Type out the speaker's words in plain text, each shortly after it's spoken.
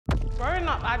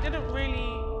up, I didn't really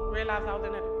realise I was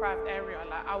in a deprived area.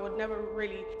 Like, I would never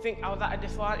really think I was at a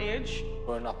disadvantage.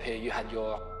 Growing up here, you had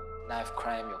your knife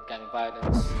crime, your gang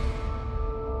violence.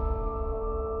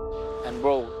 And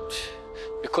bro,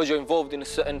 because you're involved in a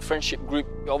certain friendship group,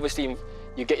 obviously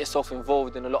you get yourself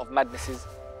involved in a lot of madnesses.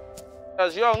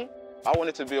 As young, I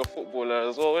wanted to be a footballer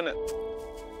as well, innit?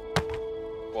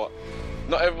 But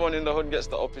not everyone in the hood gets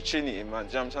the opportunity, man. Do you know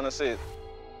what I'm trying to say?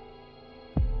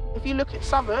 If you look at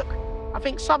Southwark, I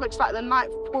think Southwark's like the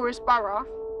 9th poorest borough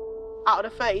out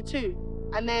of the 32.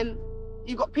 And then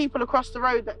you've got people across the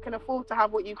road that can afford to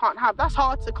have what you can't have. That's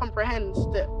hard to comprehend,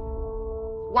 that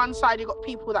one side you've got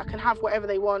people that can have whatever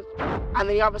they want, and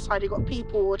the other side you've got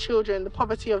people or children, the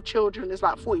poverty of children is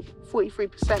like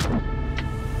 43%.